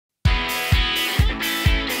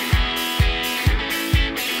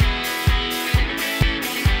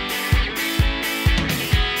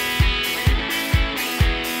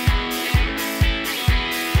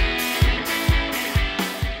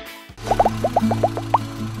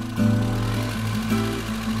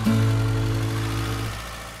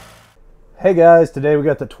Hey guys, today we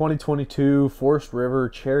got the 2022 Forest River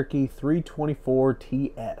Cherokee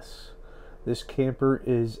 324TS. This camper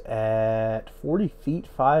is at 40 feet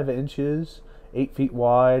 5 inches, 8 feet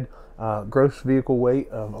wide, gross vehicle weight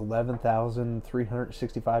of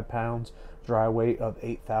 11,365 pounds, dry weight of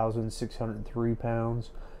 8,603 pounds.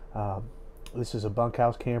 This is a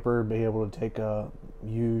bunkhouse camper, be able to take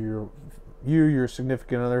your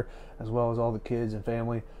significant other, as well as all the kids and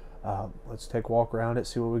family. Let's take a walk around it,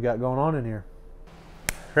 see what we got going on in here.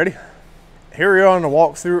 Ready? Here we are on the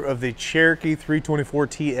walkthrough of the Cherokee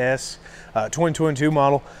 324TS 2022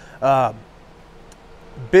 model.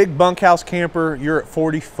 Big bunkhouse camper. You're at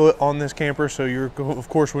 40 foot on this camper, so you're, of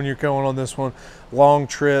course, when you're going on this one, long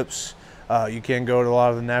trips. You can go to a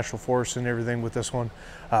lot of the national forests and everything with this one.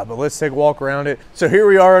 But let's take a walk around it. So here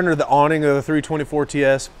we are under the awning of the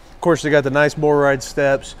 324TS. Of course, they got the nice bull ride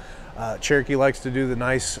steps. Cherokee likes to do the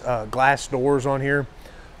nice glass doors on here.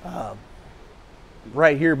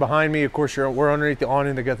 Right here behind me, of course, we're underneath the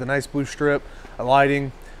awning. They got the nice blue strip,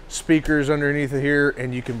 lighting, speakers underneath it here,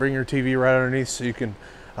 and you can bring your TV right underneath so you can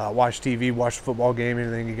watch TV, watch the football game,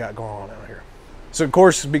 anything you got going on out here. So, of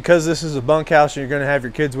course, because this is a bunkhouse and you're going to have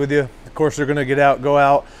your kids with you, of course, they're going to go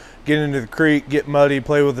out, get into the creek, get muddy,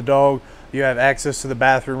 play with the dog. You have access to the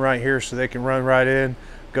bathroom right here so they can run right in,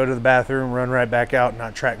 go to the bathroom, run right back out, and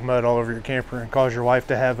not track mud all over your camper and cause your wife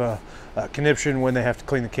to have a conniption when they have to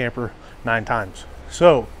clean the camper 9 times.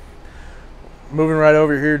 So, moving right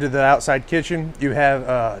over here to the outside kitchen, you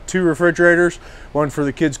have 2 refrigerators, one for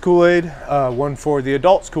the kids' Kool-Aid, one for the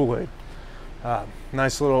adults' Kool-Aid.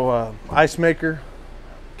 Nice little ice maker,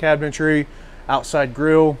 cabinetry, outside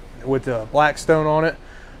grill with the Blackstone on it.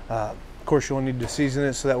 Of course, you'll need to season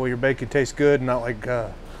it so that way your bacon tastes good, not like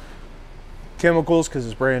chemicals, because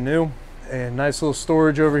it's brand new. And nice little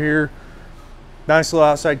storage over here. Nice little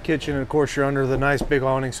outside kitchen, and of course you're under the nice big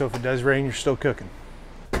awning, so if it does rain, you're still cooking.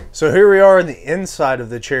 So here we are in the inside of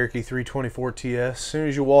the Cherokee 324TS. As soon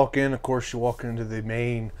as you walk in, of course, you walk into the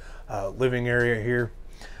main living area here.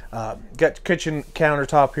 Got kitchen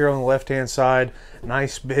countertop here on the left-hand side.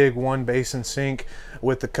 Nice big 1 basin sink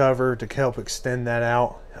with the cover to help extend that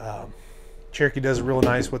out. Cherokee does it real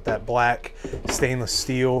nice with that black stainless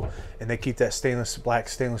steel, and they keep that black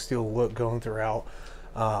stainless steel look going throughout.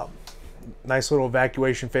 Nice little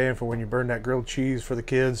evacuation fan for when you burn that grilled cheese for the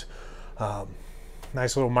kids.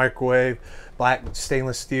 Nice little microwave, black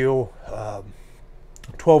stainless steel,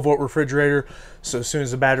 12-volt refrigerator. So as soon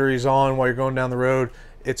as the battery is on while you're going down the road,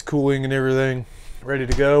 it's cooling and everything, ready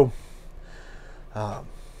to go.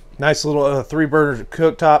 Nice little 3-burner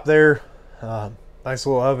cooktop there. Nice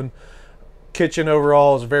little oven. Kitchen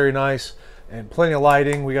overall is very nice and plenty of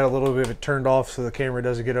lighting. We got a little bit of it turned off so the camera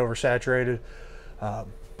doesn't get oversaturated.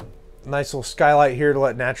 Nice little skylight here to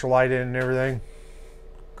let natural light in and everything.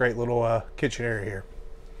 Great little kitchen area here.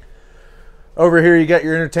 Over here you got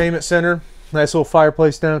your entertainment center. Nice little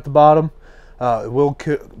fireplace down at the bottom. It will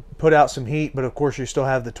put out some heat, but of course you still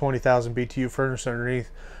have the 20,000 BTU furnace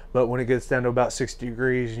underneath. But when it gets down to about 60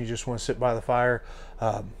 degrees and you just want to sit by the fire,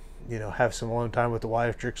 you know, have some alone time with the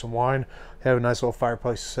wife, drink some wine, have a nice little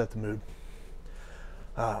fireplace to set the mood.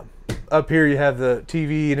 Up here you have the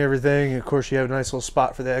TV and everything, and of course you have a nice little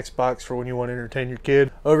spot for the Xbox for when you want to entertain your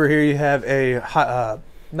kid. Over here you have a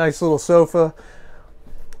nice little sofa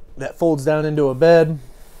that folds down into a bed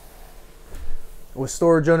with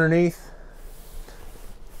storage underneath.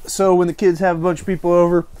 So when the kids have a bunch of people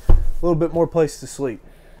over, a little bit more place to sleep.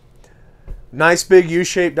 Nice big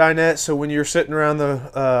U-shaped dinette, so when you're sitting around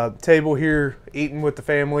the table here eating with the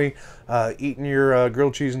family, eating your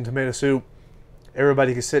grilled cheese and tomato soup,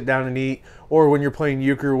 everybody can sit down and eat. Or when you're playing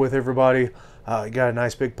euchre with everybody, you got a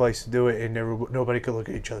nice big place to do it, and nobody could look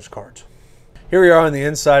at each other's cards. Here we are on the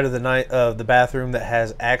inside of the bathroom that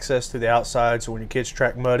has access to the outside, so when your kids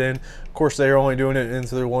track mud in, of course they're only doing it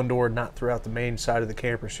into their one door, not throughout the main side of the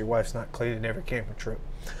camper, so your wife's not cleaning every camping trip.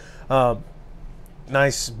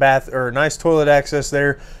 Nice nice toilet access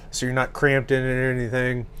there, so you're not cramped in it or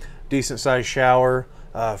anything. Decent sized shower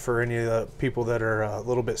for any of the people that are a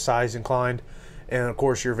little bit size inclined, and of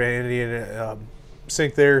course your vanity and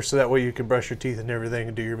sink there, so that way you can brush your teeth and everything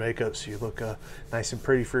and do your makeup, so you look nice and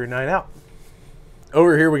pretty for your night out.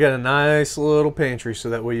 Over here we got a nice little pantry, so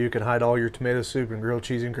that way you can hide all your tomato soup and grilled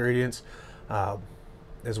cheese ingredients,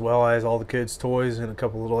 as well as all the kids' toys and a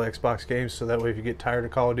couple little Xbox games, so that way if you get tired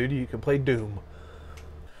of Call of Duty, you can play Doom.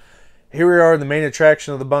 Here we are in the main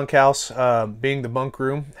attraction of the bunkhouse, being the bunk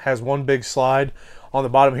room. It has 1 big slide. On the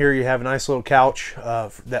bottom here you have a nice little couch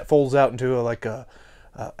that folds out into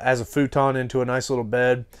as a futon into a nice little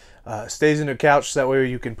bed. Stays in the couch, so that way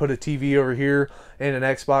you can put a TV over here and an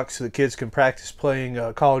Xbox so the kids can practice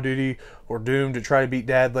playing Call of Duty or Doom to try to beat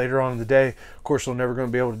Dad later on in the day. Of course, they're never going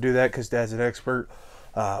to be able to do that because Dad's an expert.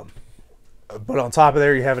 But on top of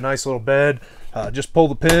there, you have a nice little bed. Just pull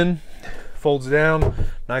the pin, folds down,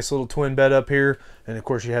 nice little twin bed up here, and of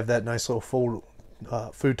course you have that nice little full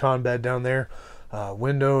futon bed down there.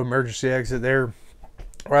 Window, emergency exit there.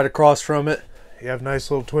 Right across from it, you have a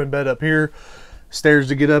nice little twin bed up here. Stairs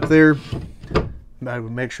to get up there. I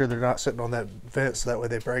would make sure they're not sitting on that vent so that way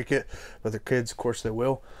they break it, but their kids, of course, they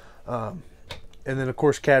will. And then of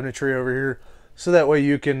course cabinetry over here, so that way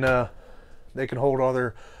you can they can hold all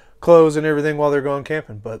their clothes and everything while they're going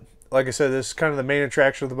camping. But like I said, this is kind of the main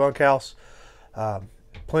attraction of the bunkhouse.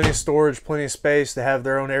 Plenty of storage, plenty of space. They have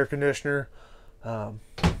their own air conditioner.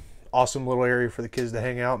 Awesome little area for the kids to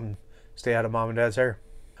hang out and stay out of Mom and Dad's hair.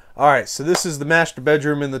 All right, so this is the master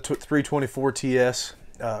bedroom in the 324TS.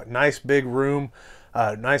 Nice big room,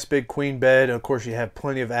 nice big queen bed. And of course, you have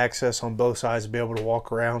plenty of access on both sides to be able to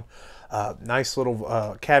walk around. Nice little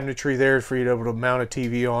cabinetry there for you to be able to mount a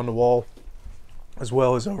TV on the wall, as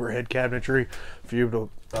well as overhead cabinetry for you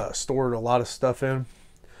to store a lot of stuff in.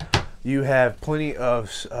 You have plenty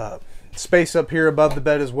of space up here above the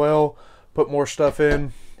bed as well. Put more stuff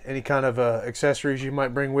in, any kind of accessories you might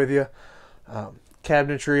bring with you.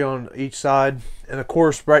 Cabinetry on each side, and of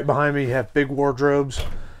course right behind me you have big wardrobes,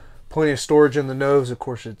 plenty of storage in the nose. Of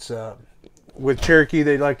course, it's with Cherokee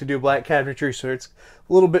they like to do black cabinetry, so it's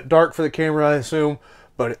a little bit dark for the camera, I assume,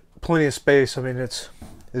 but plenty of space. I mean, it's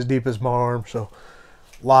as deep as my arm, so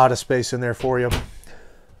a lot of space in there for you.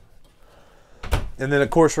 And then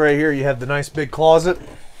of course right here you have the nice big closet.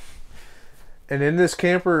 And in this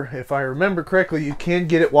camper, if I remember correctly, you can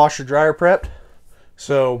get it washer dryer prepped.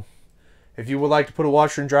 So if you would like to put a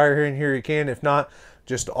washer and dryer here in here, you can. If not,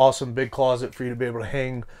 just an awesome big closet for you to be able to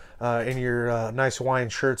hang in your nice Hawaiian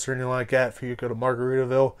shirts or anything like that for you to go to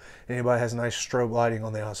Margaritaville. Anybody has nice strobe lighting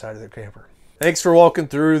on the outside of their camper. Thanks for walking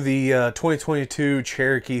through the 2022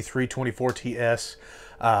 Cherokee 324TS.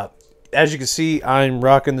 As you can see, I'm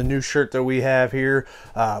rocking the new shirt that we have here.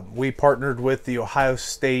 We partnered with the Ohio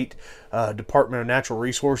State Department of Natural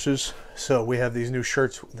Resources. So we have these new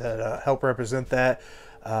shirts that help represent that.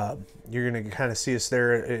 You're going to kind of see us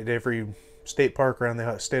there at every state park around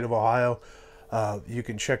the state of Ohio. You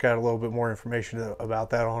can check out a little bit more information about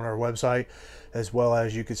that on our website, as well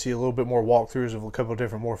as you can see a little bit more walkthroughs of a couple of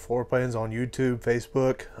different more floor plans on YouTube,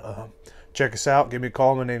 Facebook. Check us out. Give me a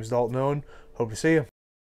call. My name's Dalton Owen. Hope to see you.